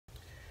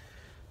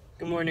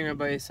Good morning,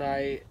 Rabbi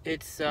Isai.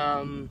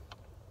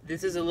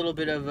 This is a little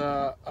bit of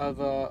a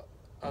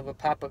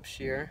pop-up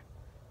shir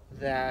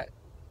that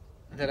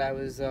I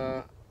was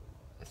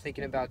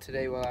thinking about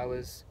today while I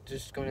was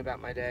just going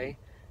about my day.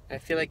 And I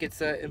feel like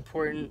it's an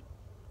important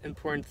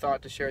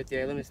thought to share with the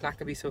Ellul. It's not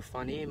gonna be so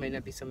funny. It might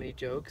not be so many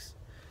jokes.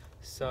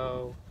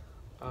 So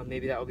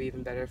maybe that will be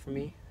even better for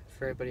me,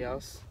 for everybody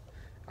else.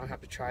 I don't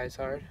have to try as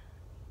hard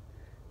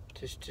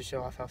to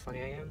show off how funny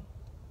I am.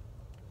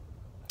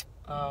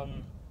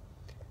 Um,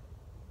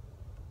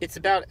 It's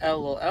about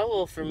Ellul.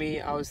 Ellul, for me,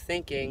 I was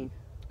thinking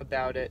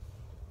about it.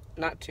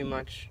 Not too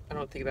much. I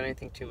don't think about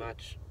anything too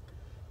much.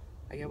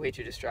 I get way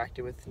too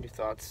distracted with new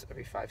thoughts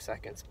every 5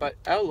 seconds. But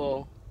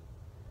Ellul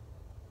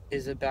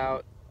is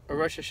about a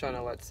Rosh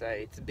Hashanah, let's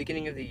say. It's the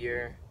beginning of the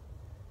year.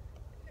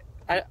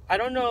 I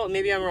don't know,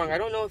 maybe I'm wrong. I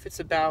don't know if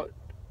it's about,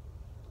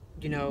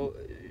 you know,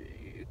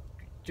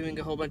 doing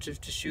a whole bunch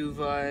of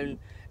teshuvah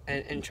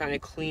and trying to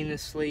clean the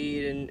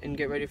slate and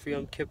get ready for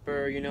Yom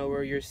Kippur,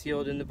 where you're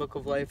sealed in the book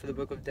of life or the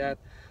book of death.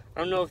 I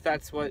don't know if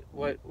that's what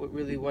Rosh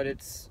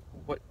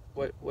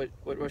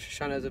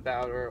Hashanah is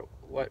about, or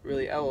what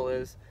really Elul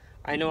is.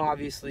 I know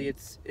obviously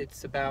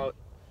it's about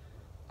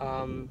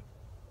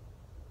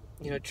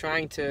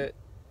trying to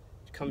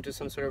come to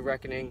some sort of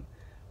reckoning,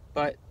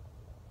 but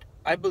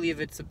I believe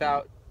it's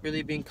about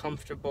really being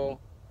comfortable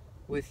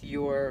with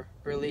your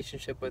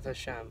relationship with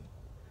Hashem.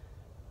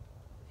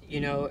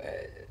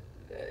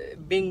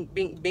 Being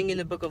in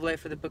the book of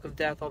life or the book of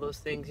death, all those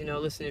things.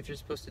 Listen, if you're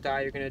supposed to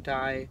die, you're gonna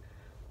die.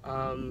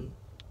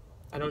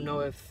 I don't know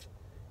if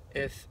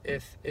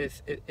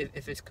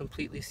it's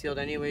completely sealed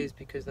anyways,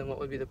 because then what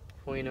would be the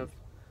point of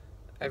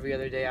every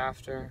other day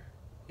after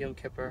Yom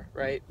Kippur,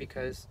 right?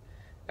 Because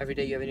every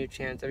day you have a new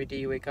chance. Every day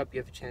you wake up, you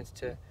have a chance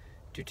to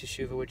do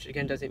teshuvah, which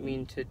again doesn't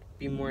mean to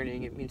be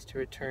mourning. It means to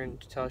return,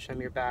 to tell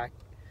Hashem you're back.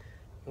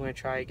 You want to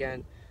try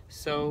again.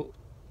 So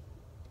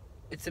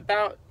it's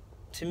about,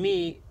 to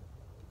me,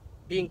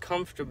 being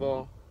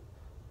comfortable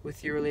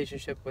with your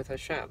relationship with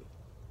Hashem.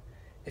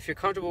 If you're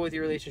comfortable with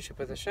your relationship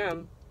with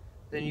Hashem,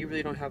 then you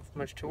really don't have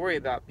much to worry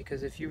about,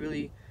 because if you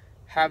really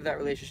have that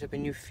relationship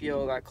and you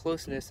feel that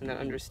closeness and that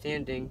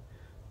understanding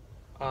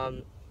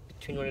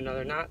between one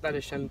another, not that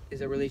Hashem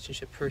is a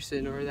relationship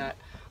person, or that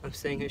I'm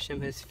saying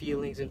Hashem has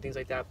feelings and things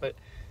like that, but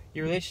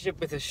your relationship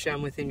with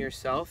Hashem within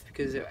yourself,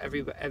 because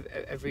every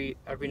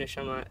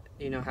neshama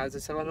has a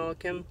Tzelem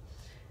Elokim,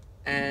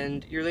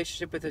 and your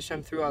relationship with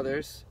Hashem through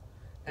others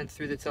and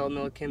through the Tzelem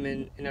Elokim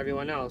in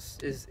everyone else.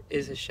 Is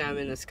Hashem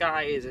in the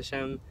sky? Is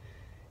Hashem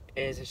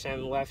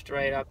left,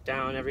 right, up,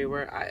 down,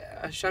 everywhere?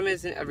 Hashem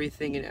is in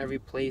everything, in every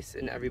place,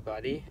 in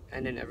everybody,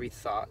 and in every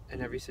thought,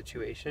 in every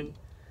situation,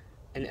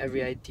 in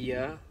every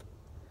idea.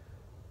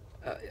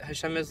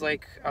 Hashem is,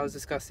 like I was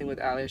discussing with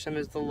Ali, Hashem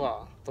is the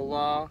law.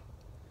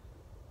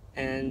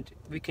 And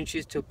we can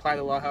choose to apply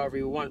the law however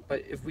we want,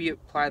 but if we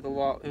apply the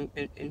law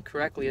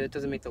incorrectly, that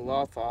doesn't make the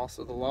law false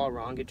or the law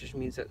wrong. It just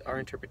means that our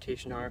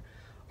interpretation, our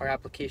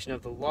application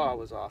of the law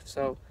was off.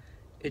 So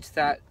it's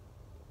that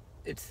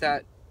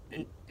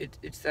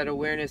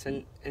awareness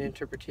and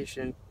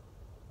interpretation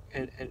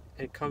and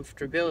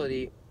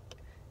comfortability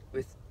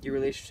with your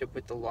relationship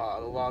with the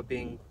law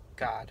being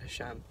God,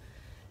 Hashem.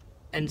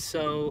 And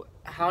so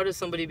how does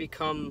somebody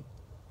become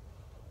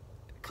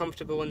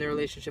comfortable in their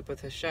relationship with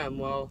Hashem?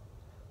 Well,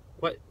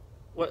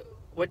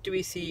 what do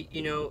we see,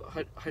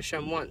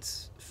 Hashem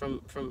wants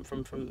from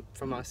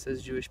us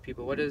as Jewish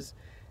people? What does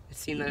it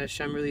seem that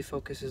Hashem really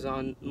focuses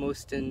on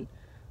most in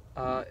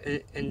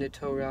the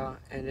Torah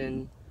and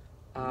in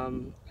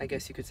I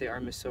guess you could say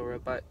our Masorah,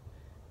 but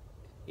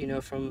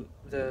from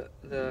the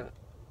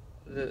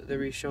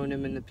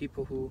Rishonim and the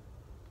people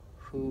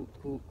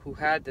who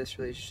had this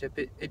relationship,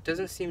 it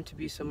doesn't seem to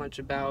be so much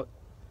about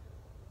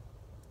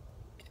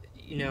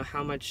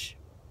how much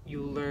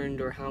you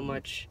learned or how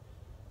much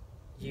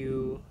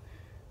you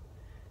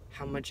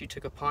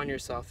took upon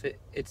yourself.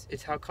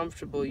 It's how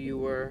comfortable you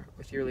were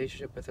with your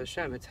relationship with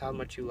Hashem. It's how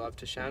much you loved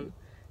Hashem,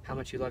 how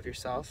much you love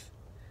yourself,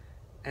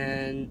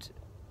 and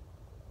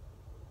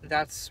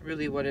that's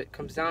really what it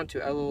comes down to.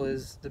 Elul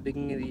is the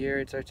beginning of the year.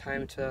 It's our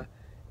time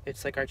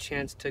it's like our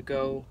chance to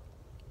go,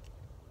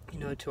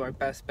 to our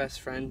best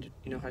friend,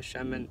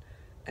 Hashem,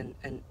 and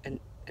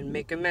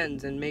make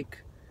amends and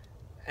make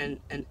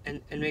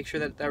sure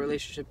that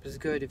relationship is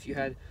good. If you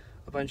had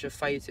a bunch of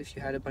fights, if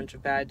you had a bunch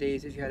of bad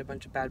days, if you had a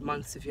bunch of bad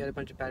months, if you had a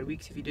bunch of bad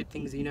weeks, if you did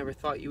things that you never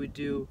thought you would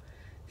do,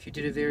 if you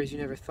did averas you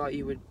never thought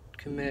you would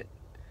commit,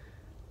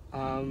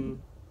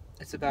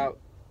 it's about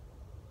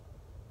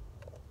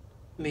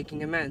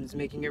making amends,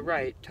 making it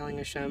right, telling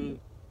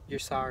Hashem you're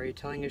sorry,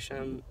 telling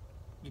Hashem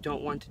you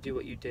don't want to do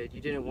what you did,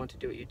 you didn't want to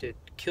do what you did,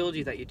 it killed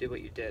you that you did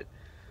what you did.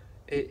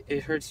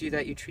 It hurts you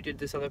that you treated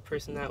this other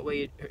person that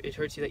way. It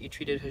hurts you that you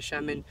treated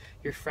Hashem and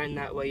your friend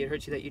that way. It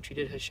hurts you that you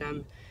treated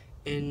Hashem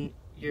in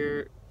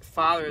your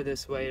father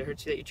this way. It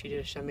hurts you that you treated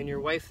Hashem and your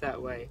wife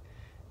that way.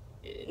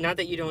 Not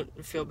that you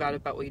don't feel bad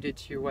about what you did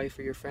to your wife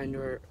or your friend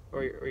or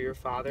your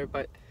father,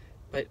 but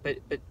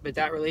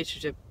that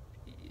relationship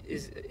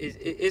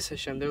is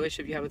Hashem. The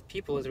relationship you have with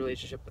people is a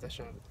relationship with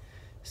Hashem.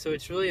 So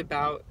it's really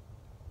about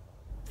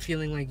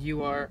feeling like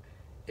you are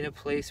in a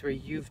place where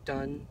you've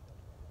done,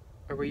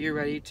 or where you're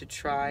ready to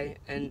try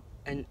and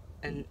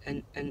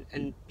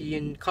be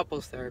in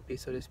couples therapy,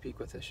 so to speak,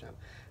 with Hashem.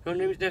 I don't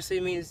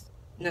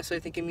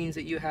necessarily think it means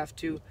that you have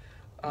to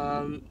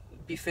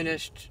be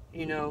finished,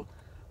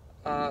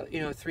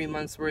 3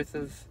 months worth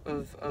of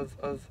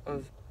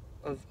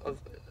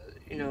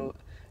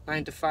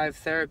 9 to 5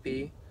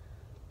 therapy,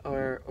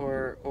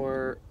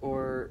 or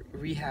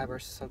rehab or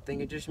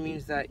something. It just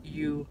means that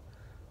you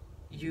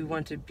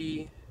want to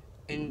be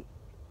in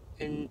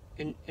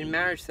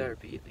marriage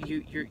therapy.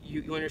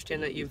 You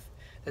understand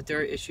that there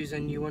are issues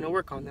and you want to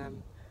work on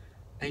them,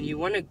 and you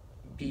want to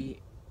be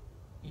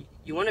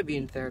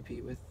in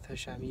therapy with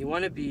Hashem. You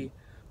want to be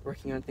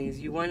working on things.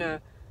 You want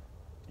to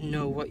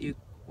know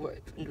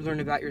learn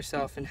about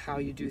yourself and how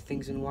you do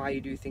things and why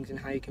you do things and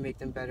how you can make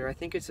them better. I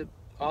think it's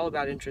all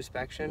about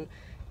introspection,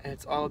 and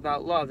it's all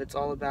about love. It's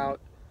all about,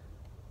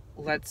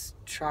 let's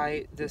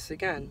try this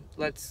again.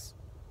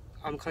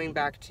 I'm coming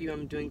back to you.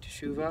 I'm doing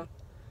teshuvah.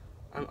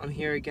 I'm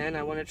here again.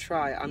 I want to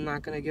try. I'm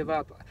not going to give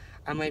up.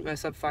 I might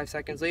mess up 5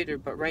 seconds later,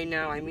 but right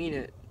now I mean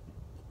it.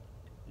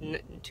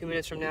 2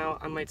 minutes from now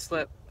I might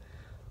slip.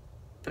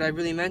 But I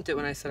really meant it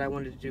when I said I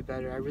wanted to do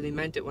better. I really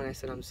meant it when I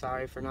said I'm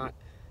sorry for not,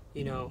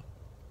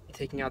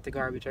 taking out the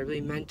garbage. I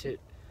really meant it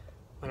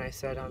when I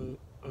said I'm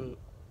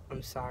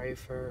sorry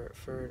for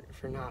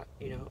not,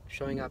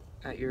 showing up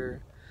at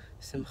your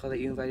simcha that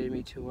you invited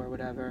me to, or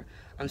whatever.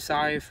 I'm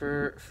sorry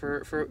for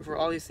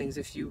all these things.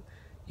 If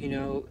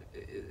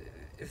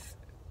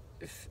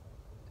if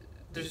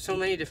there's so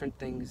many different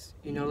things,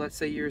 let's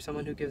say you're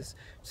someone who gives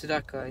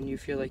tzedakah and you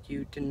feel like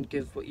you didn't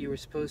give what you were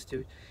supposed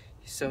to.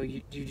 So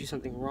you do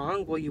something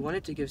wrong? Well, you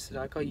wanted to give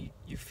tzedakah.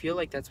 You feel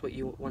like that's what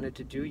you wanted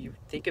to do. You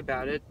think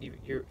about it.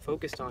 You're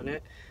focused on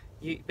it.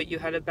 But you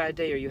had a bad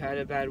day, or you had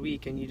a bad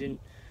week, and you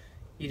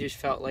just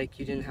felt like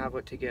you didn't have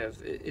what to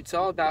give. It's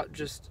all about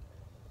just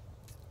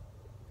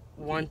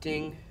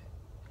wanting,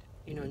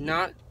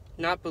 not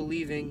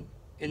believing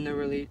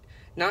in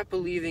not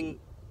believing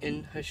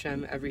in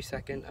Hashem every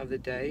second of the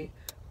day,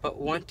 but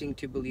wanting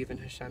to believe in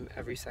Hashem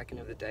every second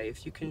of the day.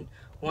 If you can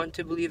want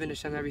to believe in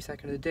Hashem every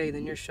second of the day,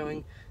 then you're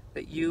showing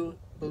that you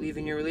believe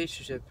in your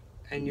relationship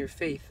and your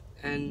faith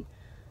and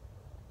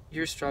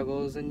your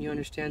struggles, and you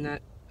understand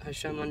that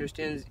Hashem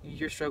understands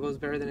your struggles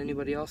better than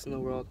anybody else in the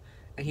world,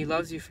 and He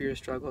loves you for your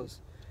struggles.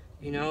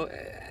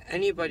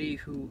 Anybody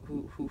who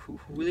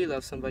really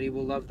loves somebody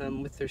will love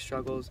them with their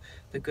struggles,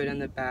 the good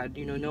and the bad.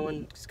 No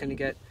one's going to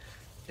get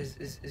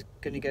is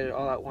going to get it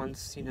all at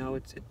once.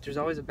 There's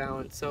always a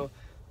balance. So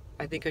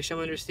I think Hashem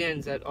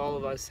understands that all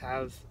of us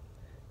have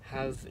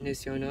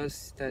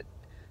nisyonos that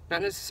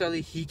not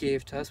necessarily He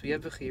gave to us. We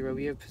have bechira,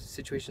 we have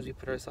situations we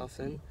put ourselves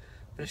in,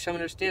 but Hashem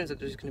understands that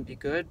there's going to be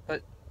good,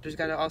 but there's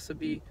got to also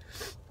be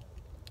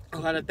a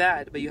lot of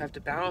bad. But you have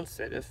to balance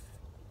it.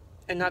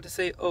 And not to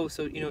say,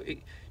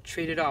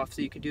 trade it off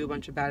so you can do a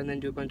bunch of bad and then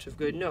do a bunch of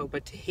good. No,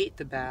 but to hate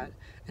the bad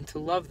and to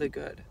love the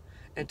good,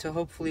 and to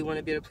hopefully want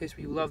to be at a place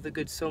where you love the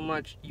good so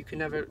much you can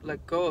never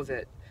let go of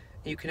it,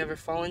 and you can never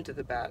fall into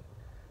the bad.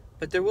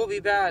 But there will be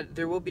bad.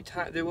 There will be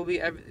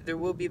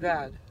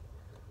bad.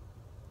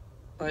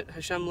 But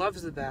Hashem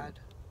loves the bad.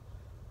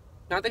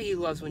 Not that He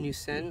loves when you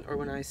sin, or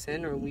when I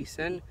sin, or when we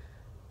sin,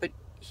 but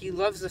He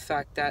loves the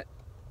fact that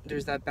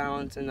there's that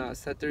balance in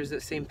us, that there's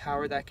that same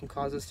power that can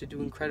cause us to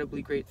do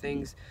incredibly great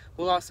things.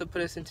 Will also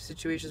put us into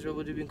situations where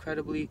we'll do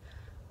incredibly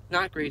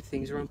not great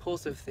things, or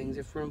impulsive things.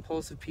 If we're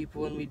impulsive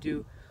people and we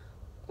do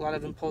a lot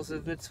of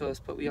impulsive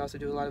mitzvahs, but we also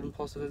do a lot of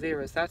impulsive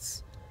averas,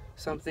 that's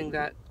something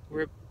that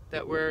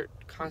we're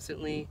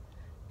constantly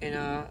in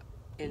a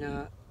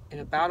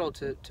battle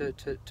to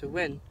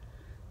win.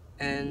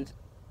 And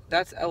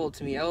that's Ellul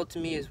to me. Ellul to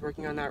me is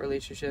working on that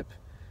relationship,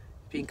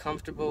 being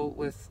comfortable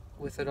with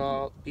it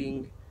all,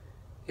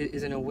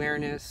 is an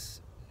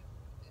awareness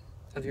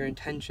of your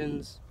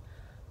intentions,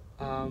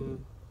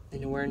 an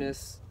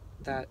awareness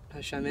that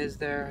Hashem is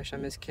there,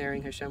 Hashem is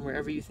caring, Hashem,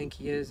 wherever you think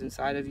He is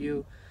inside of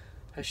you,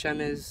 Hashem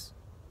is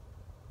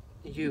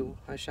you.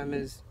 Hashem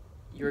is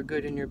your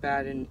good and your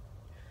bad, and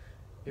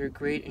your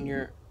great and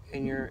your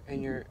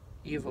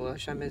evil.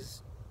 Hashem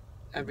is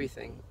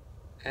everything.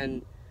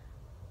 And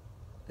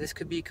this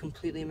could be a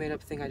completely made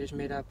up thing I just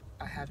made up.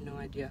 I have no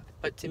idea.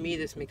 But to me,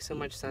 this makes so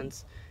much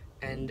sense.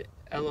 And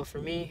Ellul for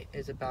me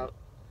is about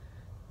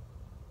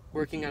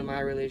working on my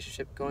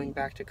relationship, going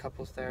back to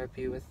couples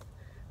therapy with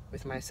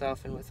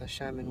myself and with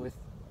Hashem and with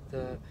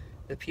the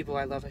people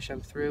I love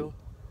Hashem through,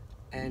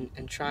 and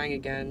trying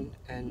again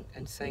and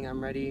saying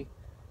I'm ready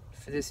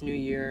for this new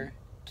year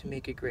to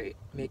make it great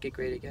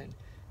again.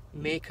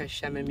 Make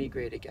Hashem and me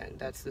great again.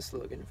 That's the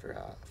slogan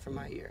for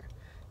my year.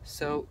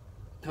 So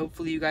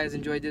hopefully you guys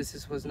enjoyed this.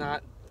 This was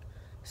not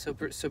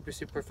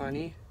super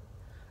funny.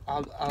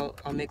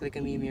 I'll make like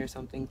a meme or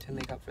something to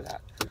make up for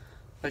that.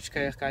 But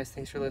shkayach, guys,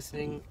 thanks for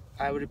listening.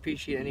 I would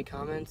appreciate any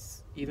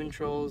comments, even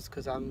trolls,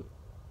 because I'm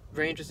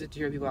very interested to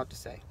hear what people have to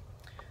say.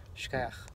 Shkayach.